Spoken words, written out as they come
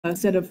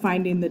instead of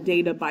finding the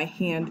data by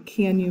hand,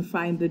 can you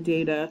find the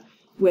data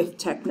with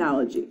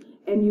technology?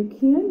 And you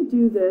can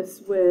do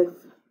this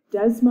with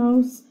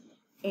Desmos,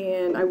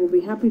 and I will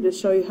be happy to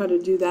show you how to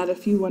do that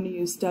if you want to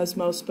use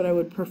Desmos, but I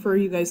would prefer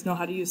you guys know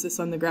how to use this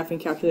on the graphing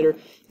calculator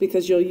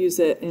because you'll use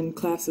it in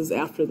classes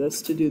after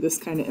this to do this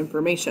kind of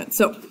information.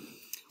 So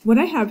what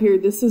I have here,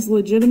 this is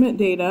legitimate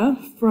data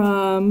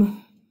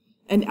from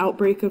an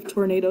outbreak of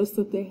tornadoes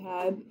that they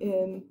had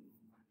in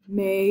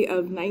May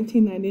of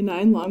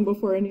 1999, long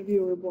before any of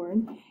you were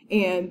born,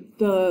 and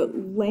the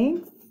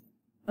length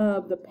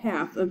of the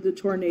path of the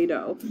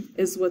tornado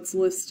is what's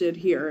listed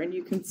here, and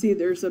you can see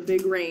there's a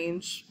big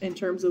range in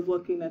terms of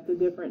looking at the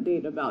different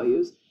data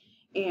values.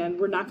 And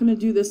we're not going to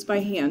do this by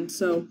hand,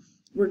 so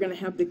we're going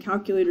to have the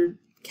calculator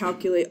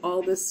calculate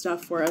all this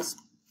stuff for us.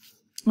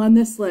 On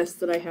this list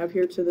that I have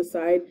here to the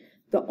side,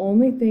 the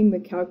only thing the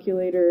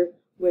calculator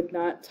would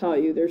not tell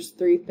you, there's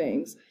three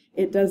things.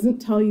 It doesn't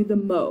tell you the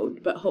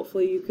mode, but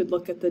hopefully you could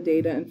look at the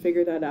data and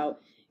figure that out.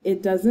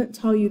 It doesn't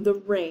tell you the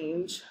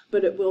range,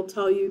 but it will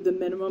tell you the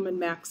minimum and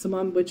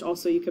maximum, which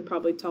also you could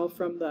probably tell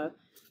from the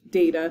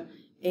data.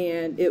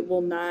 And it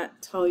will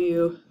not tell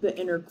you the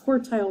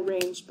interquartile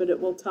range, but it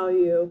will tell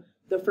you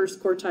the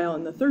first quartile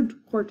and the third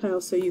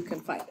quartile so you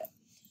can find it.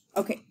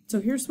 Okay, so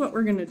here's what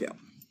we're going to do.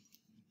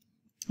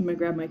 I'm going to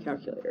grab my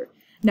calculator.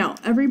 Now,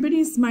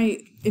 everybody's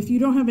might, if you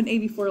don't have an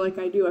 84 like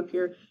I do up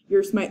here,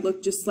 yours might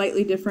look just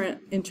slightly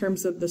different in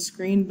terms of the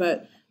screen,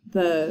 but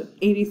the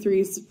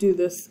 83s do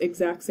this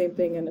exact same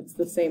thing and it's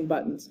the same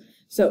buttons.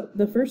 So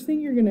the first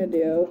thing you're going to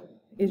do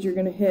is you're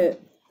going to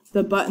hit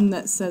the button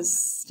that says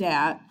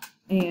stat,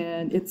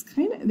 and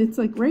it's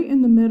like right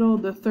in the middle,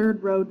 the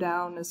third row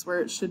down is where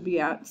it should be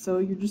at. So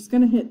you're just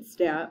going to hit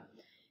stat,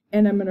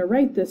 and I'm going to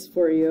write this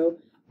for you,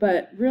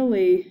 but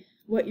really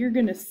what you're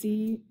going to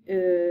see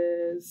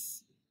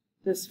is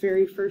this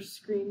very first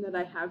screen that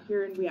I have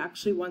here, and we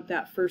actually want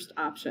that first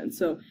option.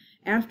 So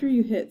after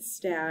you hit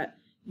stat,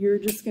 you're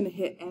just going to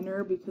hit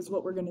enter, because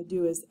what we're going to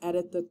do is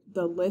edit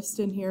the list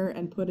in here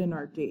and put in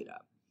our data.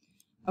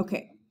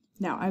 Okay,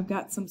 now I've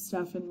got some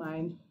stuff in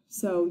mind,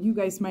 so you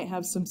guys might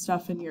have some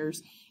stuff in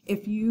yours.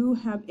 If you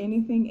have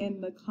anything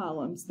in the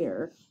columns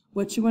there,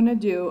 what you want to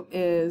do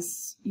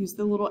is use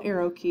the little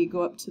arrow key,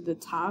 go up to the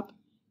top,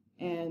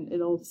 and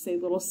it'll say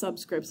little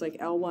subscripts like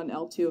L1,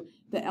 L2.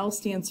 The L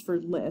stands for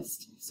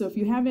list. So if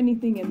you have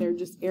anything in there,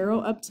 just arrow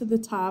up to the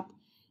top,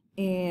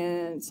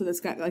 and so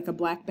that's got like a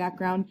black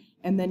background,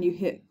 and then you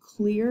hit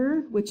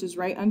clear, which is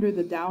right under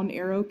the down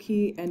arrow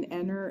key, and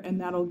enter, and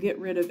that'll get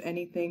rid of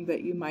anything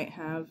that you might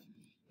have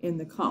in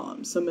the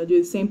column. So I'm going to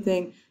do the same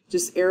thing,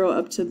 just arrow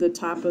up to the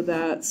top of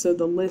that, so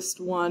the list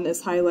one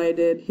is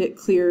highlighted, hit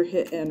clear,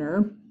 hit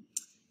enter.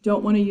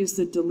 Don't want to use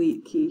the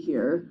delete key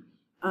here.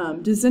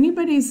 Does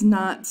anybody's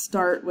not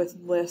start with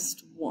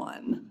list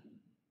one?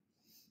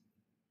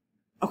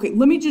 Okay,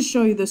 let me just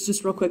show you this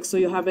just real quick so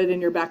you'll have it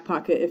in your back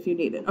pocket if you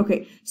need it.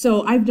 Okay,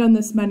 so I've done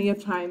this many a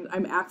time.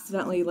 I'm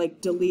accidentally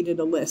like deleted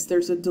a list.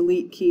 There's a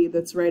delete key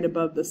that's right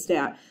above the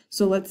stat.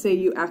 So let's say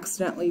you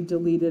accidentally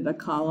deleted a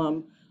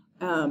column,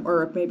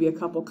 or maybe a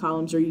couple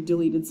columns, or you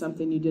deleted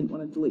something you didn't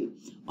want to delete.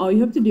 All you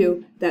have to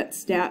do, that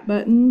stat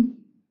button,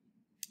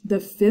 the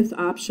fifth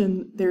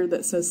option there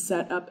that says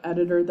set up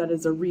editor, that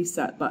is a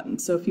reset button.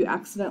 So if you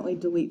accidentally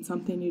delete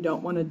something you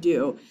don't want to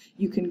do,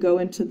 you can go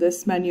into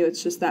this menu.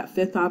 It's just that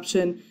fifth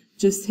option.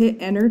 Just hit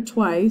enter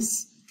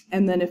twice,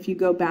 and then if you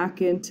go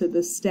back into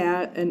the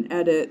stat and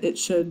edit, it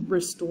should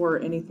restore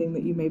anything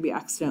that you maybe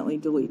accidentally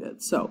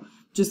deleted. So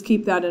just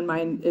keep that in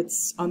mind.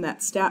 It's on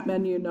that stat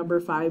menu, number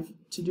 5,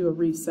 to do a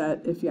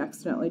reset if you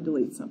accidentally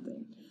delete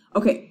something.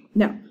 Okay,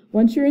 now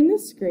once you're in the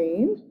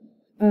screen,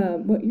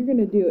 what you're going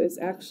to do is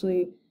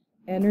actually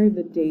enter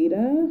the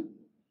data,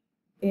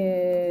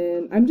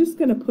 and I'm just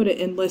going to put it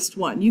in list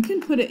 1. You can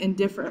put it in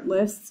different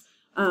lists,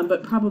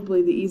 but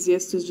probably the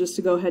easiest is just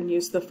to go ahead and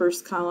use the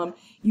first column.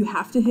 You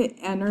have to hit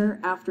enter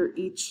after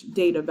each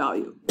data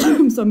value. So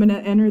I'm going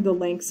to enter the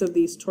lengths of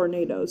these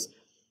tornadoes,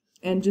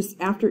 and just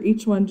after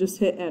each one, just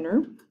hit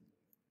enter.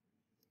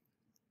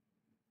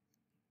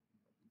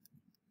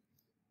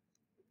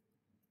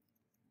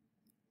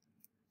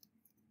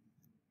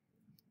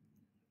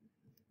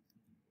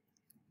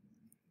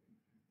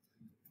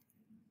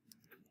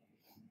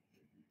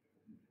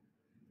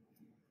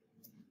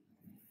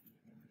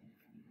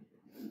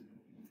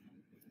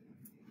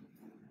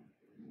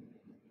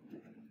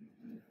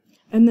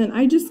 And then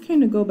I just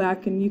kind of go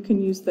back, and you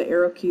can use the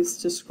arrow keys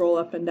to scroll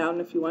up and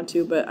down if you want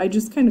to, but I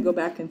just kind of go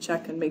back and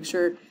check and make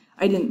sure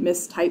I didn't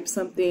mistype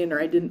something,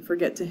 or I didn't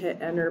forget to hit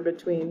enter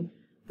between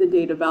the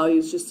data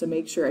values, just to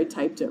make sure I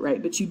typed it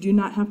right. But you do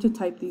not have to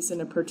type these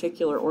in a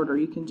particular order.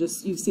 You can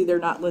just, you see they're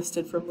not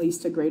listed from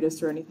least to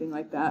greatest or anything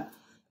like that.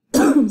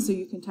 So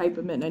you can type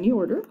them in any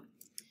order.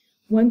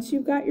 Once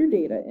you've got your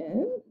data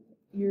in,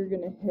 you're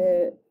going to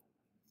hit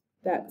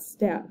that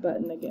stat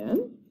button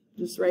again,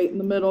 just right in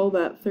the middle,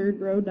 that third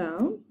row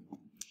down.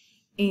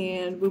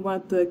 And we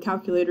want the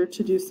calculator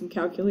to do some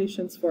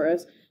calculations for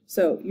us.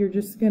 So you're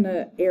just going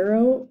to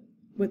arrow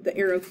with the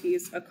arrow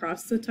keys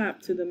across the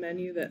top to the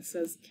menu that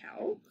says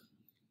calc.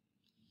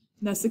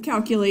 That's the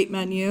calculate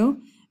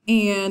menu.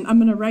 And I'm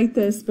going to write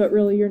this, but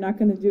really you're not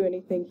going to do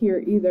anything here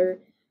either.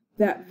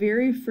 That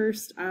very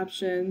first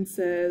option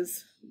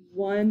says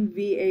 1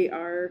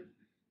 VAR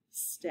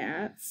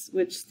stats,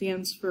 which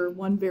stands for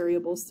one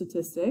variable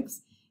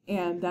statistics.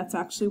 And that's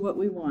actually what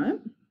we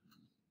want.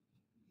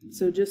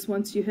 So just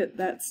once you hit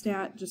that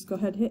stat, just go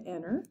ahead and hit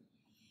enter.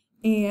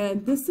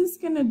 And this is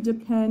going to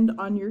depend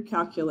on your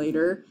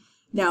calculator.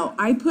 Now,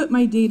 I put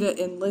my data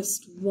in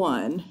list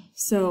 1,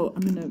 so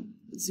I'm going to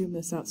zoom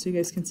this out so you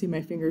guys can see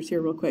my fingers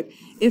here real quick.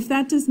 If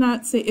that does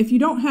not say, if you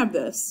don't have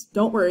this,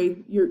 don't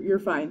worry, you're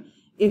fine.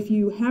 If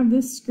you have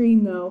this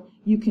screen though,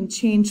 you can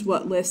change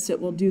what list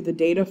it will do the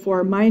data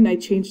for. Mine, I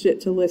changed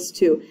it to list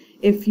 2.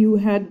 If you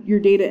had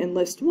your data in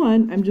list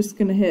 1, I'm just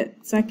going to hit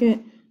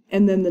second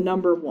and then the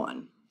number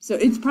 1. So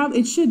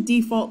it should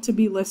default to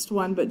be list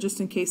 1, but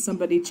just in case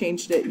somebody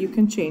changed it, you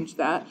can change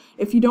that.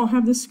 If you don't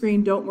have the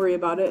screen, don't worry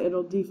about it.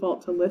 It'll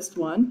default to list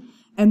 1.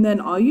 And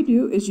then all you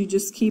do is you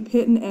just keep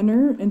hitting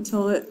enter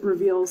until it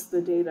reveals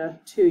the data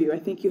to you. I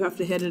think you have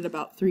to hit it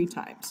about 3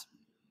 times.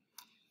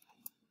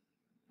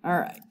 All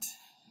right.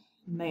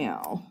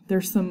 Now,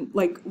 there's some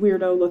like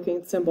weirdo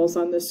looking symbols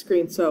on this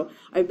screen. So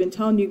I've been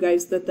telling you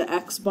guys that the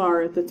X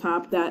bar at the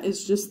top, that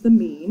is just the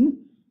mean.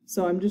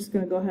 So I'm just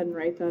going to go ahead and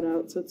write that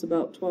out. So it's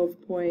about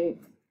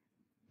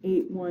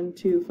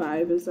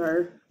 12.8125 is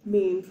our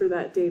mean for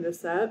that data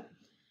set.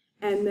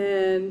 And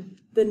then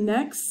the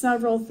next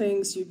several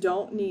things you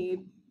don't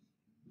need.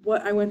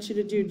 What I want you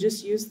to do,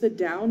 just use the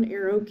down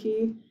arrow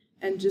key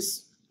and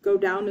just go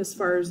down as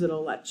far as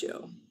it'll let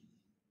you.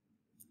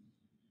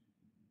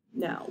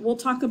 Now, we'll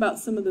talk about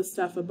some of the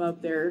stuff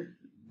above there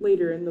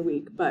later in the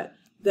week, but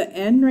the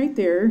N right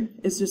there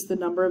is just the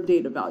number of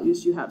data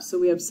values you have. So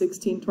we have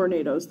 16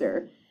 tornadoes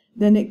there.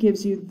 Then it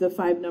gives you the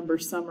 5-number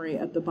summary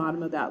at the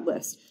bottom of that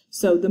list.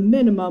 So the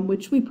minimum,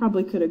 which we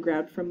probably could have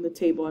grabbed from the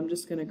table, I'm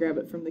just going to grab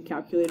it from the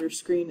calculator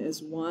screen,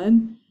 is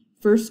 1.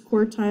 First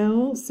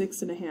quartile,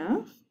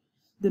 6.5.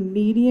 The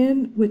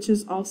median, which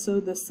is also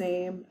the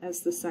same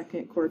as the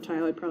second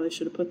quartile, I probably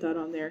should have put that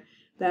on there,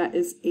 that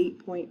is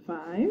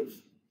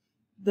 8.5.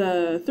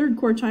 The third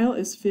quartile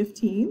is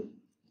 15.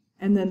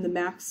 And then the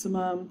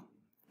maximum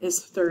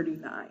is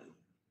 39.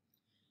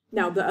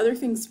 Now, the other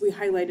things we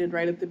highlighted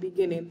right at the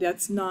beginning,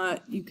 that's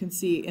not, you can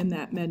see in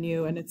that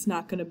menu, and it's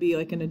not going to be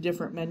like in a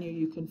different menu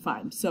you can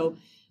find. So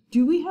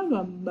do we have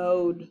a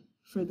mode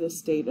for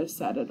this data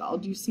set at all?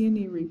 Do you see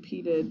any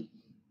repeated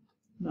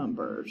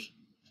numbers?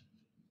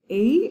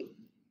 8?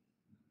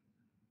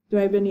 Do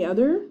I have any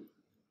other?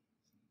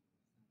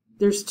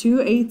 There's 2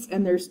 8s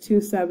and there's 2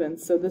 7s,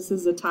 so this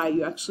is a tie.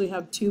 You actually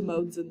have 2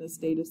 modes in this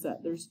data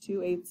set. There's 2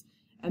 8s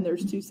and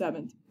there's 2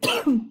 7s.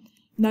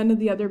 None of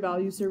the other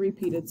values are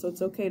repeated, so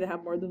it's okay to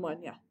have more than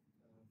one. Yeah.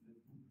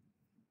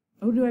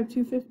 Oh, do I have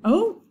 2 15s?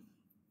 Oh,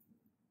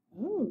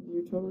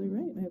 you're totally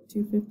right. I have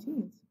 2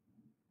 15s.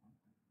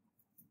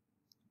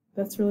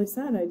 That's really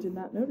sad. I did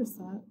not notice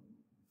that.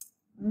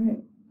 All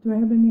right. Do I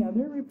have any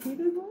other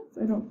repeated ones?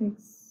 I don't think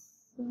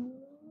so.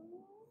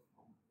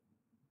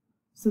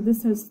 So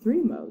this has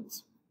 3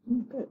 modes.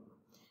 Oh, good.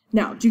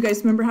 Now, do you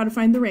guys remember how to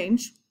find the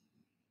range?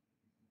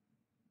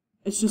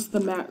 It's just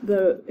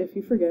if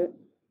you forget,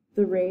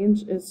 the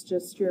range is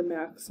just your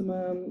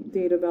maximum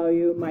data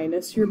value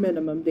minus your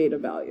minimum data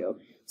value.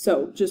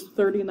 So just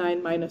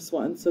 39 minus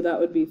 1, so that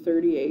would be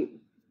 38.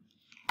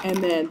 And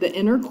then the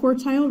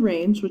interquartile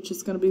range, which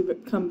is going to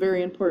become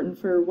very important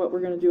for what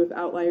we're going to do with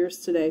outliers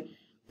today.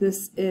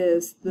 This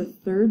is the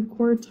third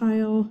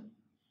quartile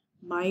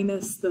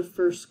minus the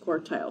first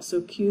quartile,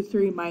 so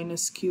Q3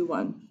 minus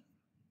Q1.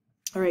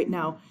 All right,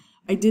 now,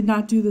 I did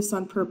not do this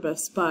on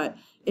purpose, but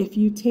if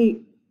you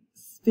take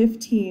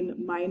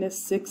 15 minus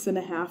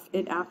 6.5,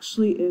 it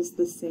actually is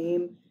the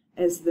same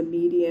as the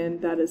median.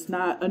 That is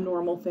not a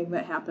normal thing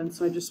that happens,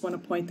 so I just want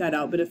to point that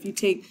out. But if you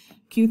take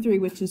Q3,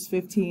 which is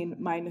 15,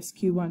 minus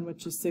Q1,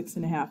 which is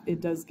 6.5,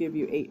 it does give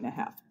you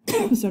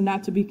 8.5. So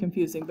not to be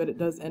confusing, but it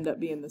does end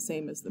up being the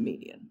same as the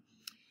median.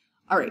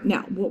 All right,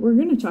 now what we're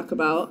going to talk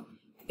about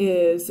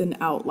is an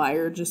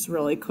outlier, just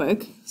really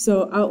quick.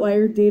 So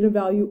outlier, data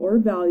value or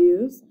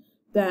values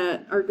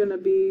that are going to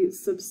be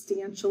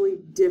substantially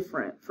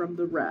different from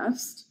the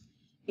rest.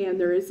 And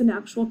there is an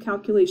actual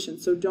calculation,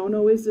 so don't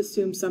always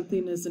assume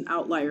something is an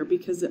outlier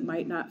because it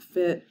might not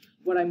fit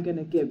what I'm going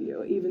to give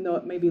you. Even though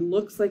it maybe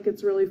looks like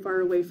it's really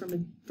far away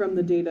from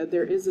the data,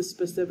 there is a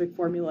specific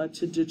formula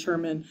to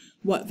determine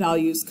what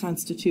values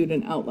constitute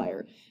an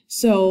outlier.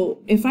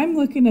 So if I'm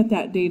looking at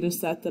that data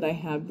set that I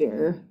have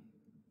there,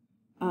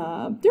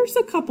 there's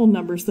a couple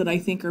numbers that I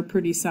think are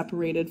pretty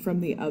separated from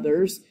the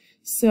others.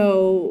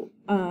 So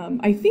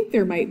I think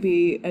there might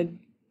be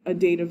a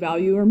data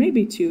value or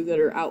maybe 2 that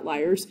are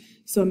outliers.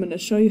 So I'm going to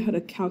show you how to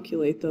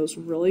calculate those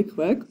really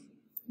quick.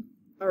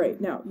 All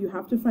right, now you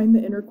have to find the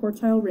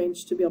interquartile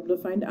range to be able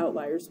to find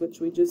outliers, which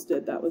we just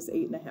did. That was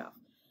 8.5.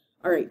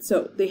 All right,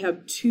 so they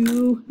have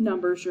 2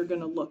 numbers you're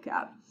going to look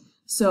at.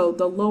 So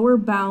the lower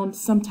bound,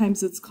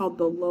 sometimes it's called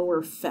the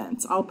lower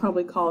fence. I'll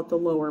probably call it the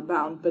lower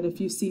bound, but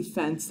if you see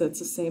fence, that's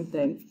the same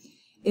thing.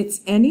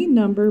 It's any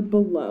number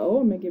below,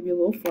 I'm going to give you a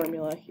little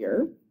formula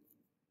here.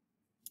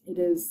 It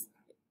is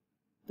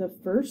the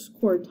first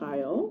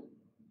quartile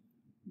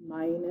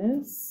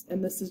minus,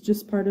 and this is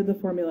just part of the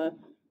formula,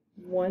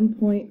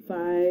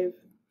 1.5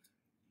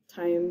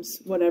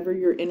 times whatever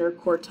your inner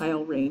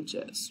quartile range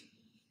is.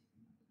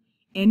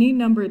 Any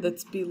number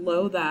that's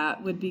below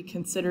that would be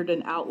considered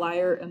an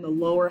outlier in the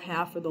lower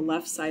half or the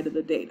left side of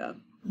the data.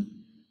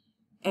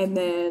 And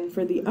then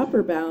for the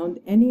upper bound,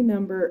 any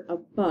number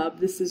above,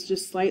 this is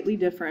just slightly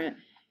different.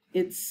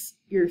 It's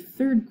your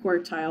third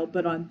quartile,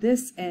 but on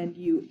this end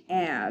you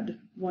add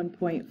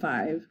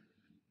 1.5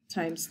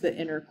 times the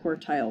inner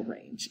quartile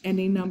range.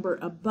 Any number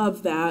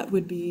above that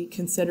would be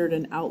considered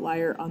an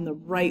outlier on the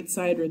right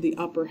side or the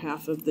upper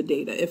half of the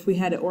data if we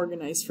had it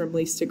organized from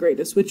least to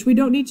greatest, which we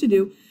don't need to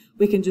do.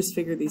 We can just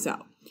figure these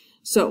out.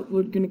 So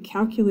we're going to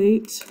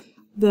calculate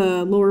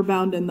the lower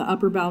bound and the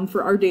upper bound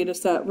for our data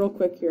set real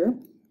quick here.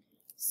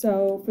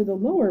 So for the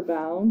lower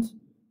bound,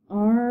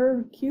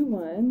 our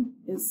Q1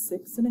 is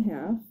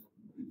 6.5,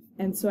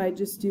 and so I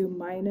just do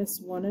minus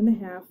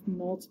 1.5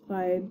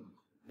 multiplied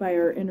by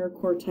our inner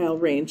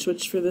quartile range,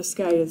 which for this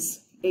guy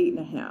is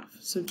 8.5.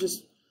 So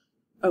just,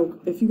 oh,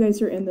 if you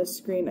guys are in this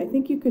screen, I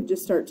think you could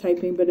just start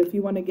typing, but if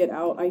you want to get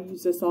out, I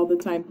use this all the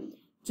time.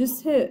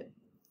 Just hit,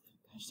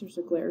 gosh, there's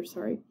a glare,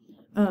 sorry.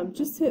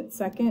 Just hit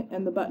second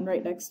and the button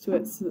right next to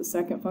it, so the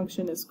second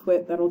function is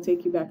quit. That'll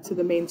take you back to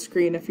the main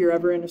screen if you're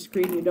ever in a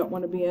screen you don't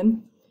want to be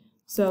in.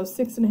 So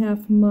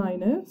 6.5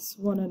 minus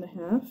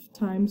 1.5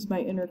 times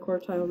my inner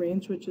quartile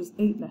range, which is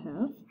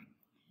 8.5.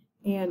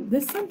 And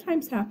this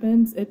sometimes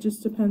happens, it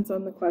just depends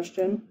on the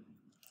question.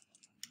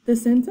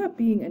 This ends up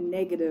being a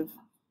negative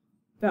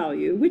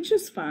value, which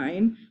is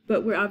fine,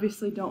 but we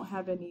obviously don't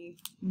have any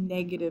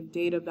negative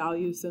data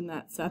values in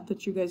that set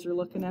that you guys are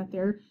looking at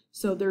there,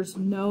 so there's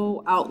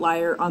no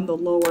outlier on the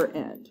lower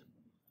end.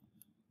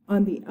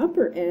 On the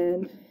upper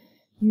end,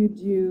 you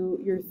do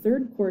your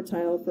third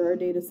quartile for our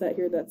data set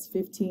here, that's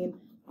 15.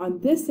 On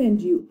this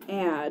end, you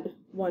add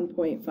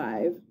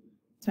 1.5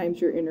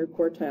 times your inner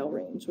quartile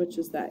range, which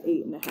is that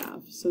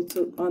 8.5. So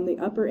on the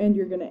upper end,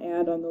 you're going to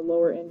add, on the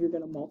lower end, you're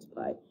going to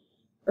multiply,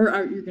 or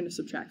you're going to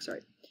subtract,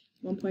 sorry.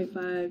 1.5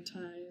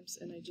 times,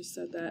 and I just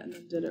said that and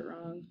then did it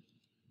wrong,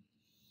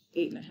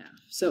 8.5.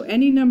 So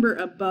any number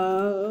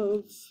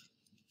above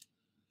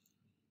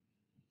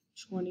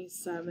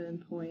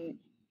 27.75.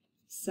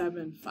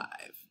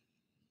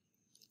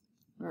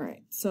 All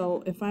right,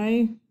 so if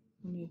let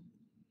me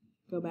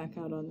go back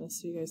out on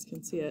this so you guys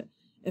can see it.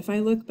 If I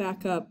look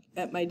back up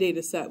at my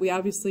data set, we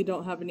obviously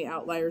don't have any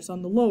outliers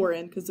on the lower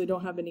end because we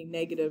don't have any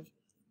negative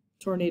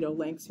tornado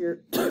lengths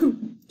here.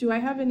 Do I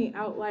have any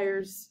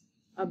outliers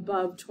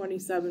above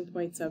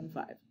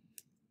 27.75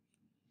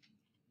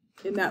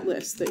 in that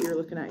list that you're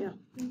looking at? Yeah.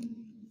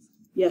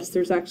 Yes,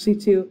 there's actually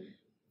two.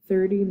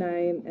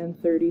 39 and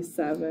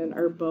 37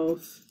 are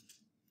both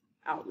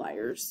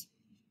outliers.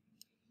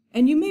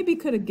 And you maybe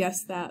could have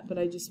guessed that, but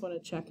I just want to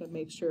check and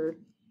make sure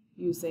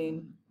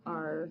using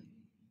our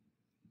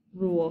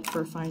rule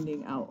for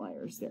finding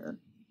outliers there.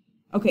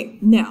 Okay,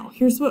 now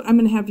here's what I'm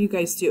going to have you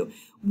guys do.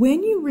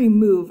 When you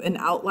remove an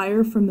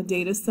outlier from the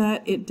data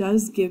set, it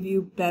does give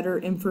you better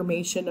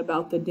information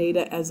about the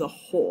data as a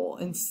whole.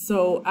 And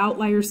so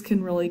outliers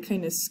can really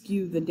kind of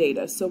skew the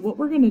data. So what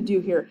we're going to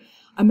do here,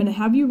 I'm going to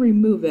have you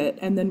remove it,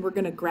 and then we're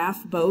going to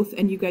graph both,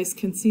 and you guys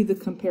can see the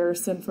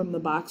comparison from the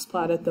box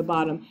plot at the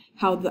bottom,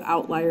 how the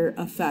outlier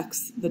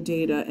affects the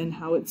data and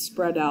how it's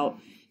spread out.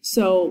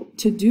 So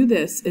to do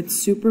this,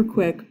 it's super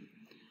quick.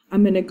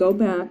 I'm going to go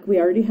back. We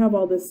already have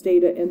all this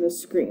data in the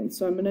screen,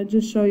 so I'm going to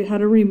just show you how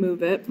to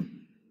remove it,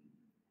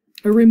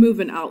 or remove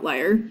an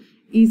outlier.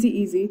 Easy,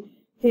 easy.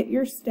 Hit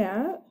your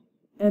stat,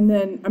 and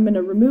then I'm going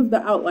to remove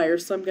the outlier,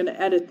 so I'm going to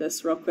edit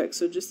this real quick.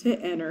 So just hit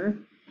enter,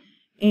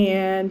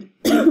 and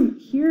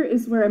here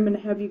is where I'm going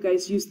to have you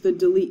guys use the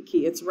delete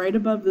key. It's right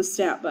above the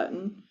stat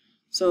button.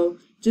 So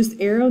just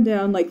arrow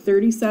down, like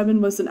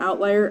 37 was an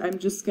outlier. I'm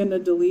just going to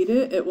delete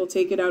it. It will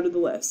take it out of the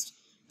list.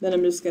 Then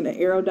I'm just going to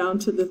arrow down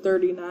to the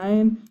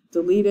 39,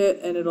 delete it,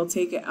 and it'll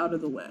take it out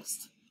of the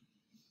list.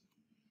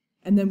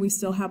 And then we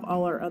still have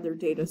all our other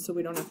data, so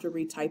we don't have to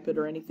retype it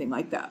or anything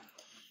like that.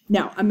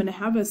 Now, I'm going to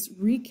have us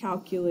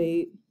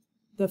recalculate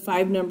the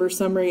 5-number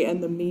summary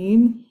and the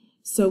mean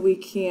so we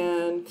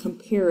can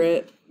compare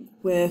it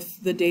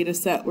with the data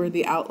set where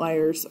the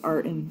outliers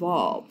are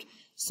involved.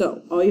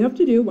 So all you have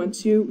to do,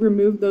 once you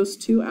remove those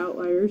 2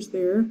 outliers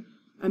there,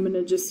 I'm going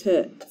to just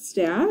hit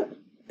stat,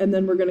 and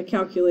then we're going to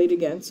calculate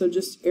again. So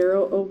just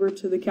arrow over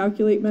to the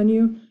calculate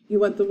menu. You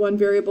want the 1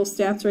 variable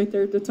stats right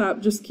there at the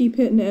top. Just keep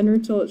hitting enter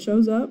until it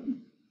shows up.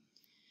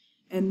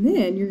 And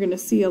then you're going to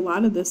see a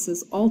lot of this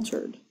is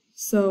altered.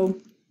 So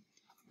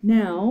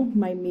now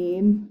my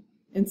mean,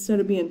 instead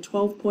of being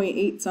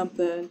 12.8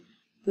 something,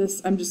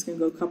 this, I'm just going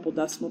to go a couple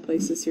decimal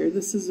places here.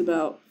 This is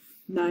about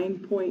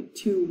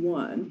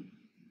 9.21.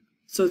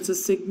 So it's a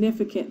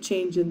significant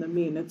change in the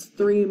mean. It's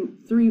 3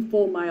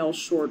 full miles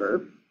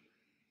shorter.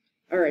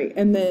 All right,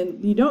 and then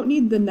you don't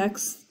need the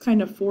next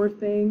kind of 4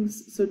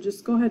 things, so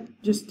just go ahead,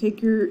 just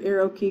take your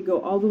arrow key,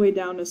 go all the way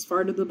down as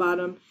far to the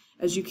bottom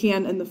as you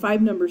can, and the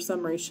 5-number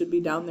summary should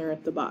be down there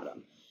at the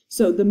bottom.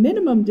 So the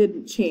minimum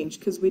didn't change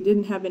because we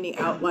didn't have any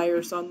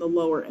outliers on the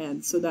lower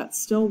end, so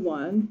that's still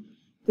 1.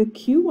 The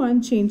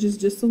Q1 changes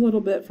just a little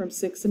bit from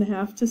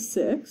 6.5 to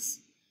 6.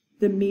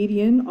 The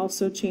median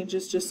also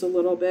changes just a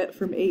little bit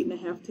from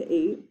 8.5 to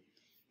 8.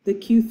 The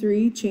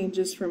Q3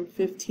 changes from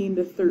 15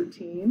 to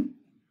 13.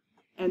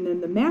 And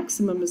then the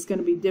maximum is going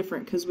to be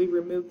different because we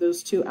removed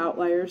those 2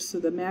 outliers, so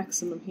the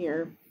maximum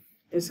here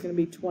is going to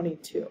be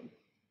 22.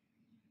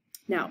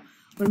 Now,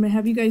 what I'm going to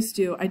have you guys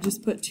do, I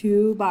just put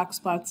 2 box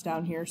plots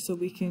down here so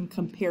we can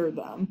compare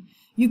them.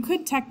 You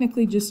could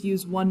technically just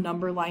use 1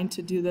 number line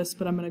to do this,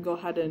 but I'm going to go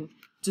ahead and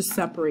just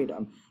separate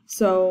them.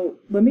 So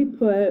I'm going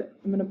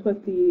to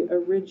put the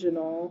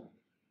original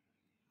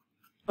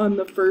on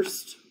the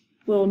first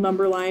little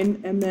number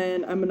line, and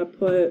then I'm going to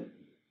put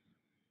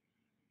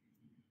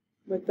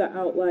with the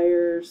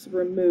outliers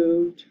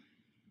removed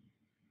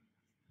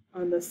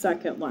on the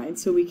second line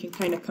so we can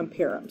kind of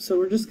compare them. So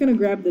we're just going to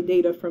grab the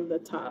data from the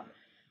top.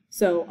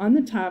 So on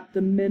the top,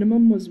 the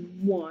minimum was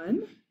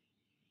 1,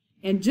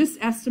 and just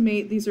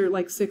estimate, these are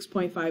like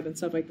 6.5 and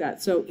stuff like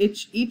that. So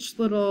each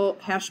little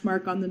hash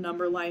mark on the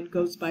number line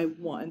goes by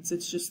 1. So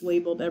it's just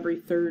labeled every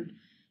 3rd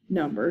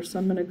number. So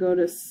I'm going to go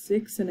to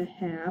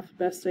 6.5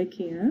 best I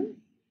can.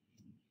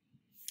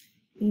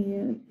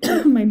 And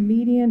my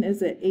median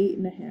is at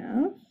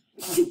 8.5.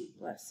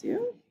 Bless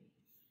you.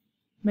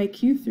 My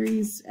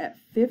Q3's at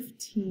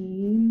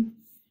 15,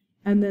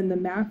 and then the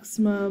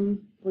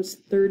maximum was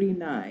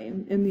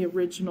 39 in the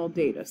original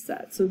data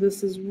set. So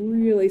this is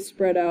really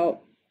spread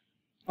out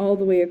all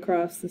the way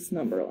across this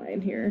number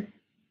line here.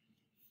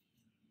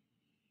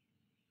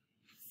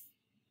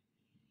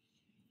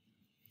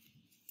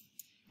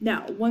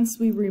 Now, once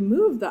we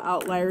remove the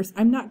outliers,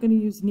 I'm not going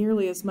to use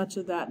nearly as much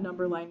of that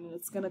number line, and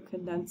it's going to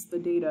condense the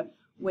data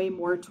way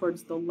more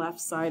towards the left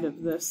side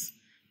of this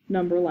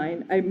number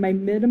line. My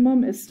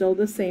minimum is still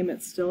the same,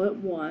 it's still at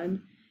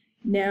 1.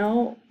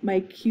 Now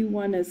my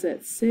Q1 is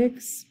at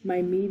 6,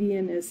 my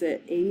median is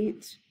at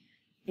 8,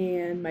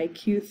 and my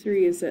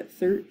Q3 is at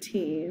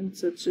 13,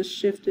 so it's just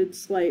shifted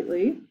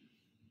slightly.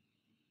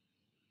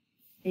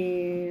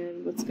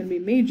 And what's going to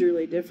be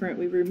majorly different,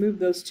 we removed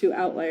those 2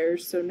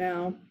 outliers, so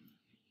now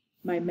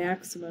my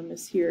maximum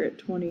is here at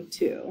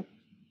 22.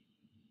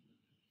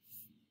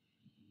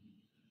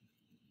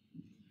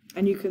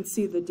 And you can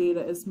see the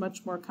data is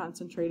much more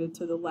concentrated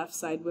to the left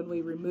side when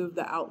we remove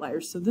the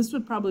outliers. So this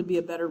would probably be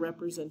a better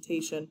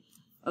representation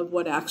of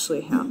what actually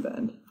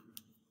happened.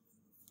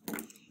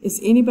 Is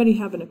anybody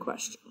having a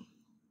question?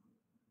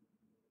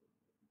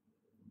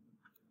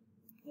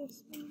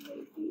 Yes,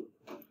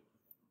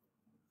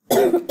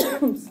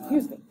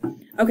 excuse me.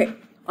 Okay,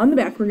 on the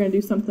back we're going to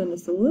do something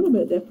that's a little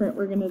bit different.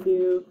 We're going to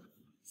do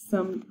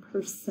some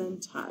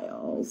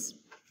percentiles.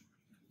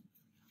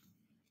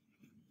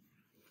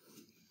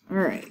 All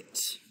right,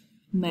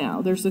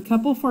 now there's a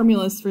couple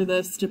formulas for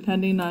this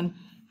depending on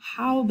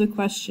how the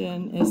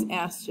question is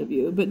asked of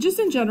you, but just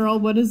in general,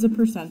 what is a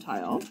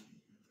percentile?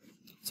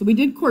 So we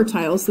did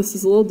quartiles, this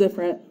is a little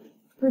different.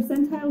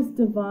 Percentiles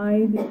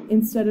divide,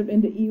 instead of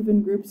into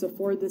even groups of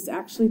 4, this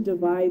actually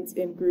divides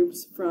in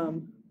groups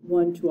from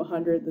 1 to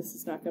 100. This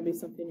is not going to be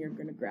something you're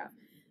going to graph.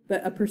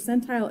 But a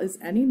percentile is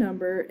any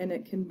number, and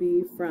it can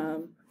be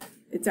from,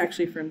 it's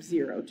actually from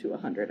 0 to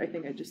 100. I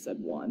think I just said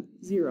 1,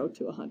 0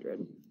 to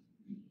 100.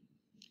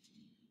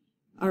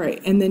 All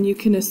right, and then you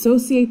can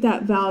associate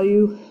that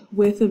value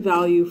with a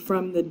value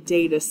from the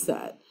data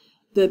set.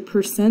 The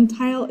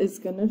percentile is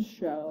going to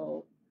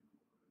show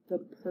the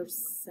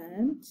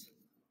percent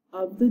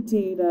of the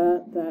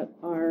data that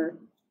are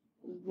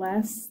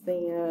less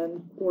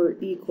than or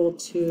equal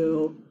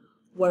to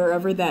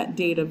wherever that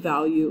data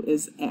value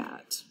is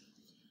at.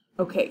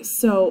 Okay,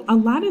 so a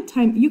lot of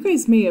time, you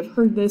guys may have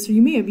heard this, or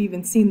you may have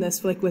even seen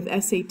this like with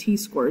SAT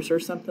scores or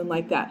something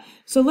like that.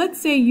 So let's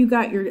say you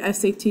got your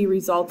SAT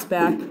results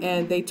back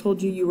and they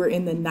told you were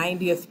in the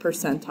 90th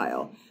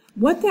percentile.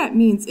 What that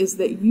means is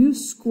that you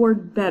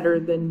scored better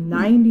than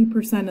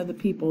 90% of the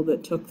people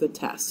that took the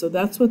test. So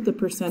that's what the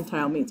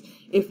percentile means.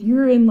 If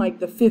you're in like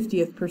the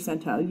 50th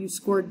percentile, you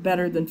scored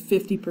better than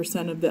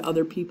 50% of the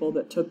other people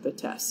that took the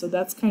test. So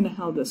that's kind of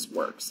how this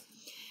works.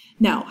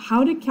 Now,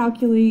 how to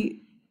calculate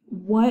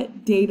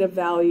what data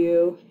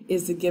value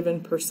is a given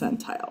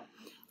percentile.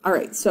 All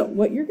right, so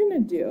what you're going to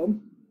do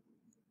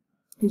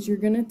is you're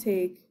going to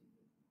take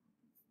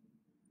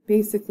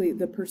basically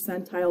the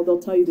percentile.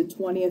 They'll tell you the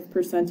 20th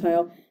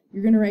percentile.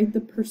 You're going to write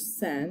the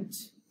percent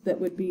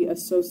that would be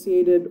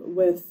associated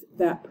with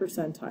that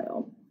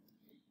percentile.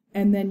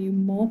 And then you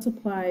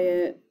multiply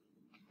it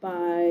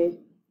by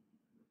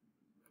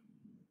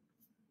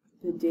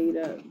the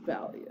data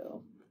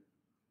value.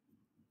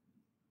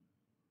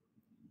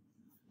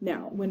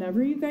 Now,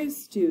 whenever you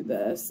guys do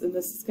this, and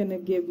this is going to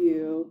give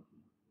you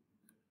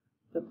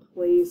the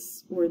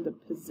place or the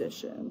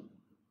position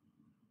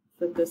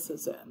that this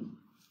is in.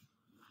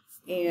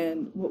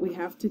 And what we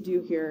have to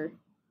do here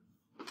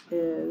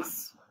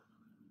is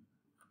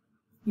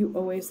you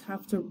always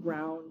have to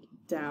round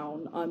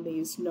down on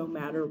these no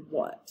matter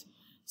what.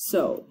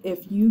 So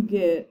if you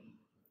get,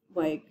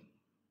 like,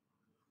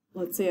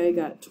 let's say I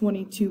got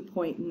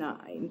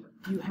 22.9,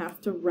 you have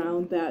to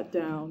round that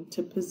down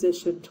to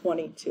position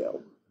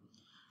 22.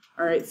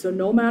 All right, so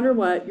no matter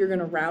what, you're going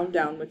to round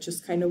down, which is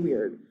kind of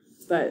weird,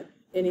 but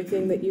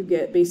anything that you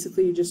get,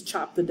 basically you just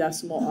chop the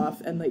decimal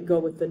off and like go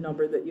with the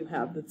number that you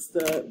have that's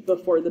the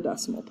before the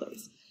decimal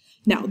place.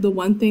 Now, the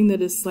one thing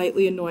that is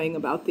slightly annoying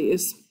about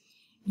these,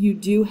 you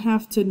do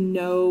have to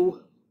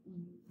know,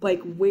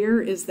 like,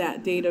 where is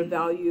that data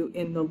value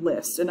in the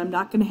list? And I'm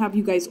not going to have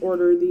you guys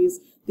order these.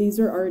 These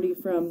are already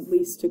from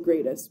least to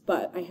greatest,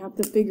 but I have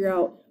to figure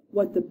out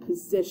what the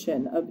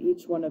position of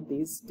each one of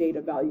these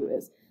data value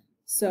is.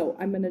 So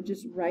I'm going to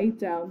just write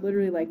down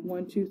literally like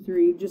 1, 2,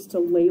 3, just to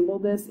label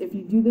this. If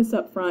you do this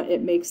up front,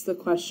 it makes the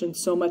question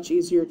so much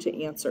easier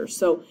to answer.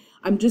 So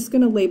I'm just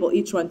going to label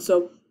each one.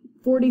 So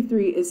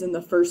 43 is in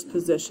the first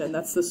position.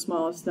 That's the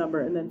smallest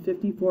number. And then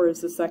 54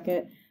 is the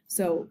second.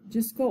 So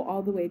just go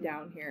all the way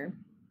down here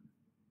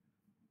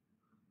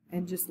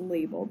and just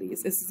label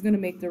these. This is going to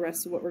make the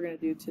rest of what we're going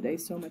to do today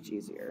so much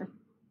easier.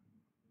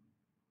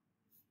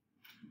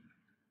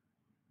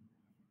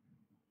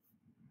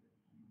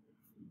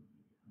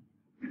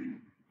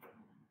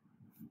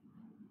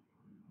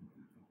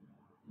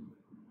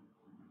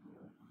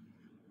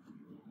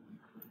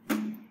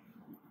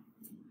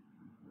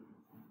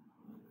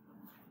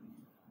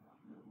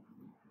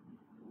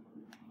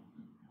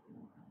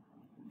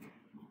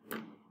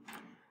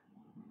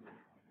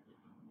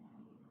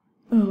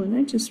 Oh, and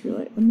I just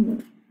realized,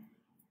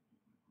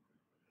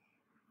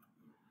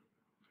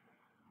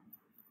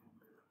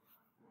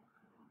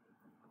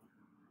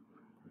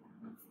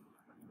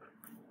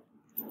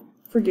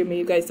 forgive me,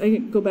 you guys, I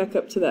can go back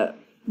up to that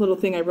little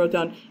thing I wrote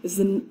down, is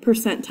the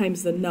percent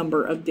times the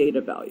number of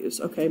data values,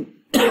 okay?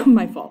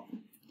 My fault.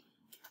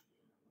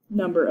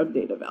 Number of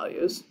data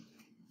values.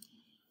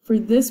 For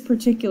this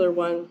particular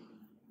one,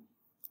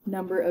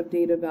 number of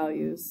data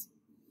values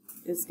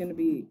is going to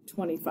be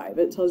 25.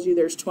 It tells you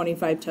there's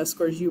 25 test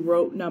scores. You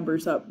wrote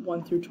numbers up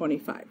 1 through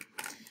 25.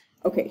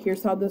 Okay,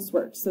 here's how this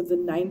works. So the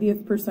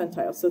 90th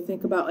percentile. So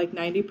think about like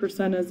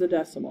 90% as a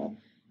decimal.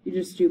 You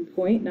just do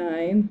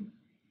 0.9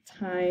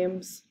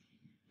 times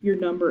your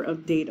number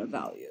of data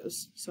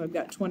values. So I've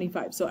got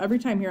 25. So every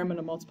time here I'm going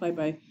to multiply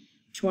by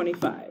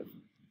 25.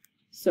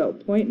 So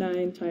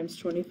 0.9 times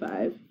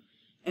 25.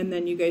 And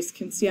then you guys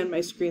can see on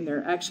my screen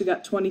there, I actually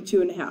got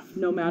 22.5.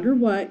 No matter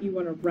what, you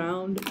want to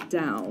round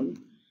down.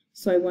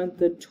 So I want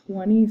the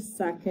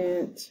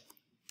 22nd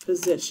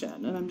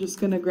position, and I'm just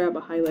going to grab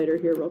a highlighter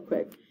here real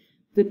quick.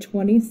 The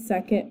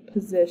 22nd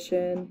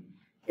position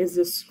is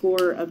a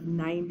score of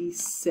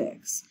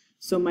 96.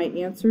 So my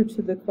answer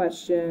to the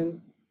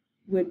question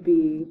would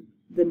be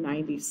the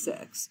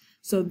 96.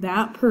 So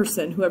that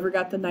person, whoever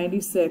got the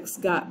 96,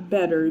 got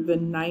better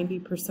than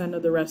 90%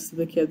 of the rest of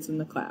the kids in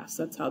the class.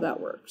 That's how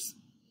that works.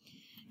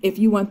 If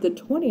you want the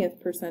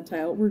 20th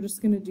percentile, we're just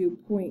going to do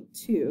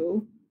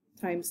 0.2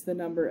 times the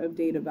number of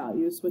data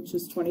values, which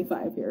is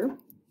 25 here.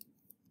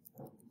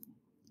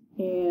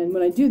 And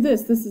when I do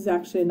this, this is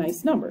actually a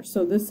nice number.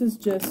 So this is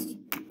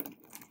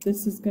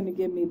going to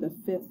give me the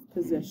 5th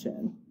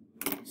position.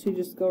 So you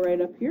just go right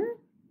up here.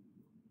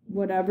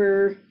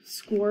 Whatever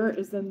score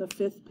is in the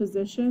 5th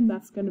position,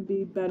 that's going to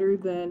be better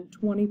than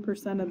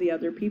 20% of the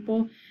other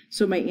people.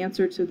 So my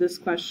answer to this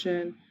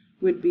question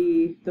would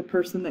be the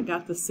person that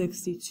got the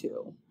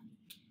 62.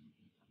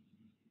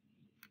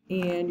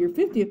 And your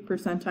 50th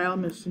percentile,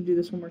 I'm just going to do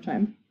this one more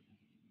time.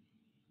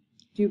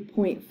 Do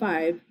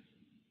 0.5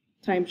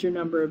 times your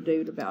number of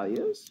data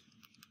values.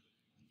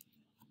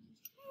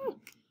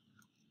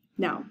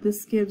 Now,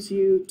 this gives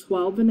you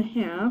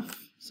 12.5.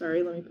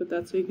 Sorry, let me put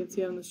that so you can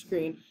see it on the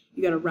screen.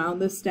 You got to round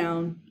this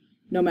down.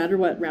 No matter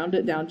what, round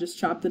it down. Just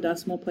chop the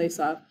decimal place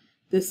off.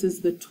 This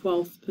is the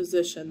 12th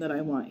position that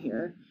I want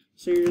here.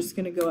 So you're just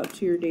going to go up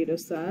to your data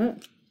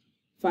set.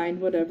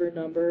 Find whatever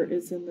number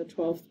is in the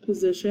 12th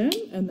position,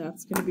 and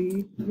that's going to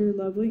be your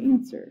lovely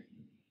answer.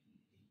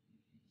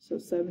 So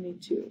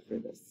 72 for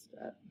this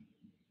step.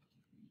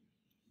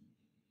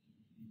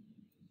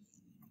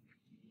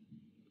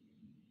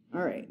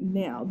 All right,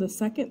 now the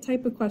second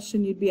type of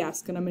question you'd be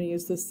asking, I'm going to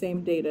use the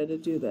same data to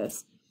do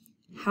this.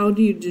 How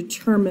do you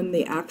determine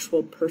the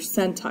actual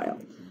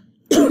percentile?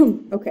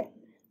 Okay,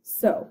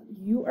 so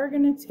you are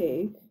going to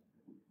take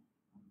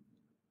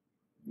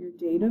your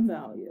data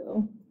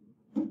value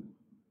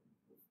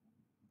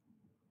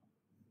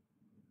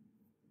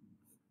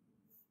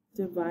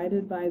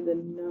divided by the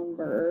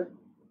number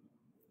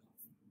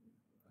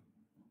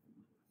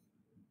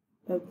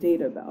of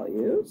data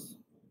values.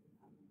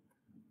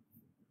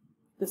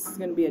 This is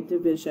going to be a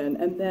division,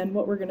 and then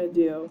what we're going to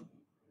do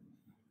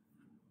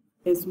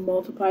is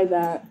multiply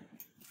that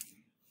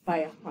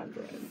by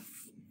 100.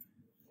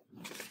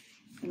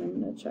 And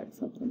I'm going to check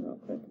something real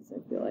quick because I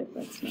feel like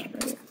that's not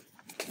right.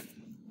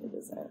 It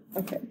isn't.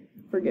 Okay,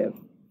 forgive.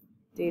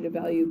 Data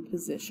value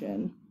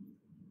position.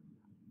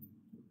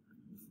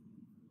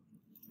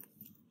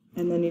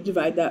 And then you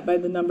divide that by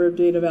the number of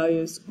data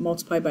values,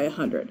 multiply by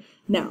 100.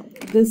 Now,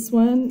 this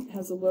one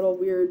has a little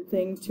weird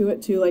thing to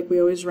it too, like we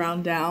always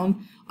round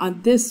down.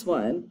 On this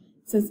one,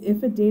 it says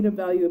if a data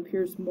value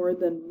appears more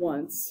than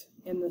once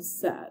in the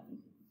set.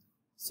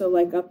 So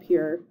like up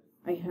here,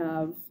 I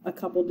have a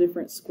couple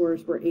different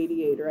scores were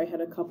 88, or I had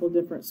a couple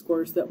different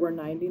scores that were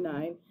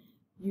 99.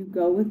 You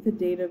go with the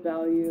data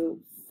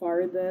value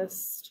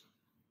farthest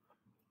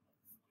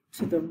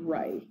to the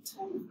right.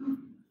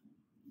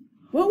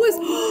 What was?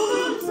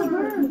 Oh, it's a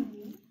bird.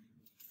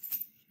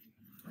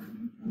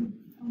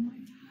 Oh my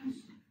gosh.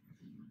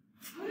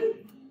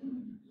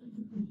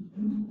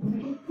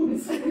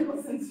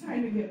 Nicholson's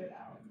trying to get it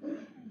out.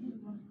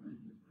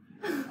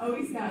 Oh,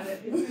 he's got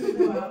it. It's going to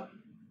go out.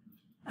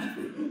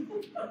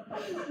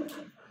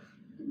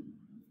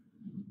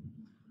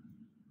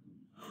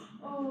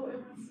 Oh, it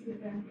wants to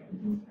get back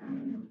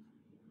in.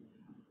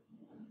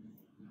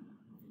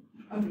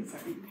 Okay,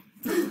 sorry.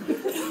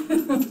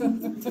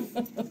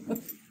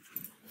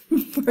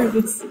 For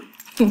this,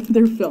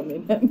 they're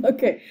filming him.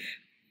 Okay,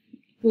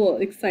 a little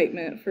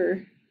excitement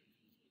for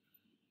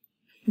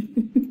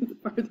the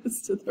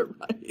farthest to the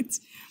right.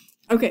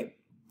 Okay,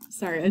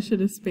 sorry, I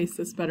should have spaced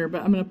this better,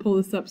 but I'm going to pull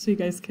this up so you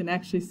guys can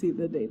actually see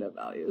the data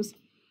values.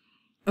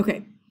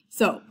 Okay,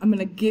 so I'm going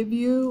to give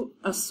you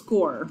a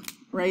score,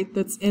 right,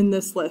 that's in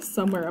this list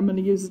somewhere. I'm going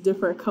to use a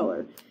different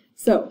color.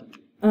 So,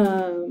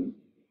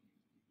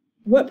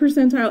 what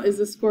percentile is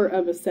the score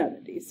of a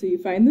 70? So you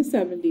find the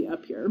 70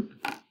 up here.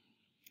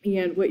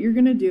 And what you're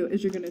going to do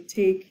is you're going to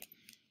take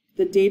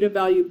the data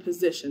value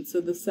position. So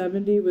the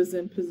 70 was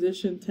in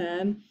position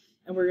 10,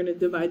 and we're going to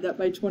divide that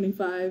by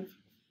 25,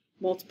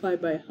 multiply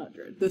by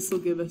 100. This will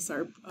give us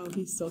our, oh,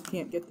 he still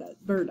can't get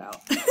that bird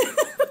out.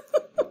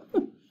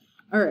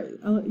 All right,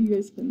 I'll let you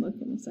guys can look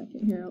in a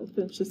second here. I'll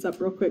finish this up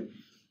real quick.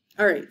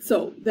 All right,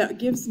 so that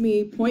gives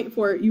me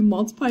 0.4. You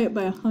multiply it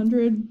by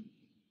 100.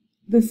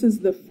 This is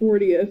the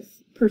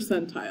 40th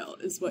percentile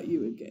is what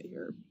you would get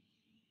here.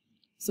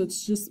 So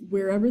it's just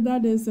wherever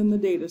that is in the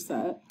data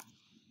set.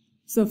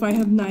 So if I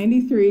have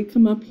 93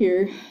 come up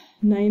here,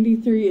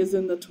 93 is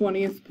in the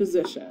 20th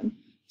position.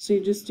 So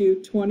you just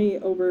do 20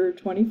 over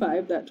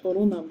 25, that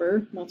total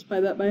number,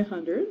 multiply that by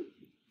 100.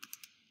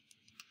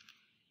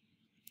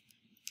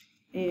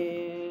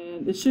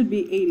 And it should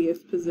be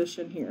 80th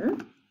position here.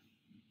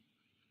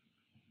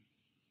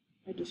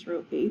 I just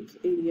wrote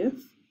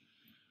 80th.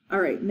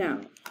 All right,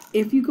 now,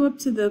 if you go up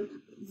to the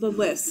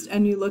list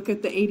and you look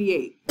at the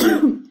 88,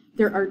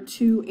 there are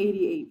two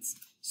 88s.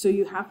 So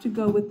you have to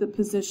go with the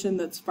position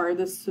that's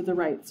farthest to the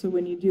right. So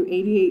when you do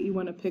 88, you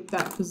want to pick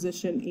that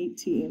position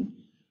 18.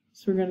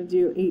 So we're going to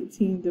do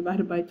 18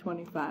 divided by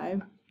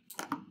 25.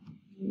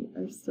 We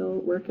are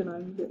still working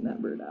on getting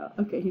that bird out.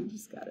 Okay, he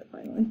just got it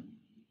finally.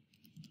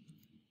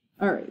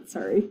 All right,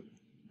 sorry.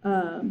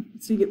 So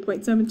you get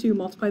 0.72,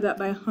 multiply that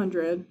by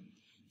 100.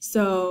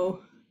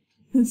 So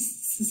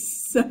this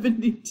is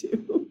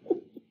 72.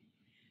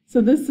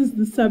 So this is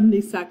the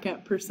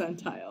 72nd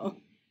percentile.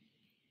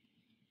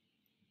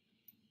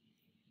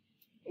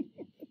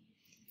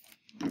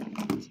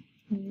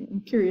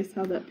 I'm curious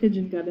how that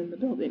pigeon got in the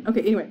building.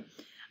 Okay, anyway.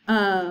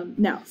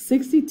 Now,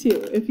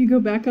 62. If you go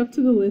back up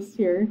to the list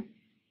here,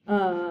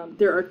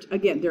 there are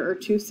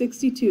two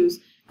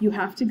 62s. You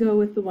have to go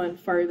with the one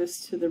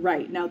farthest to the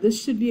right. Now,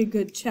 this should be a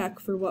good check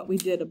for what we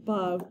did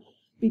above,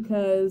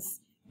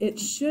 because it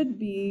should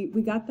be,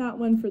 we got that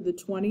one for the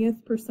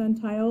 20th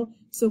percentile.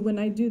 So when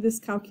I do this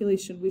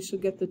calculation, we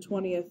should get the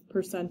 20th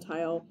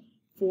percentile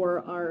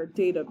for our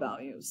data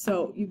values.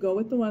 So you go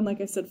with the one,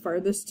 like I said,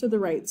 farthest to the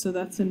right. So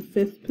that's in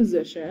 5th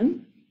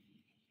position.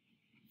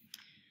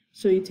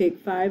 So you take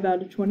 5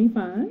 out of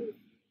 25,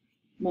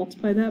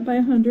 multiply that by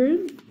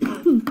 100.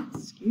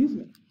 Excuse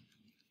me.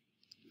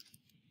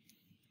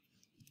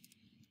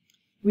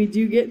 We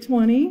do get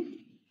 20,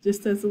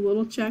 just as a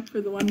little check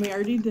for the one we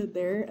already did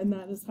there, and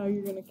that is how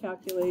you're going to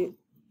calculate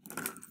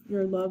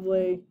your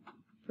lovely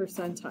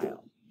percentile.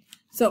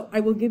 So I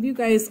will give you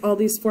guys all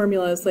these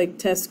formulas like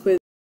test quiz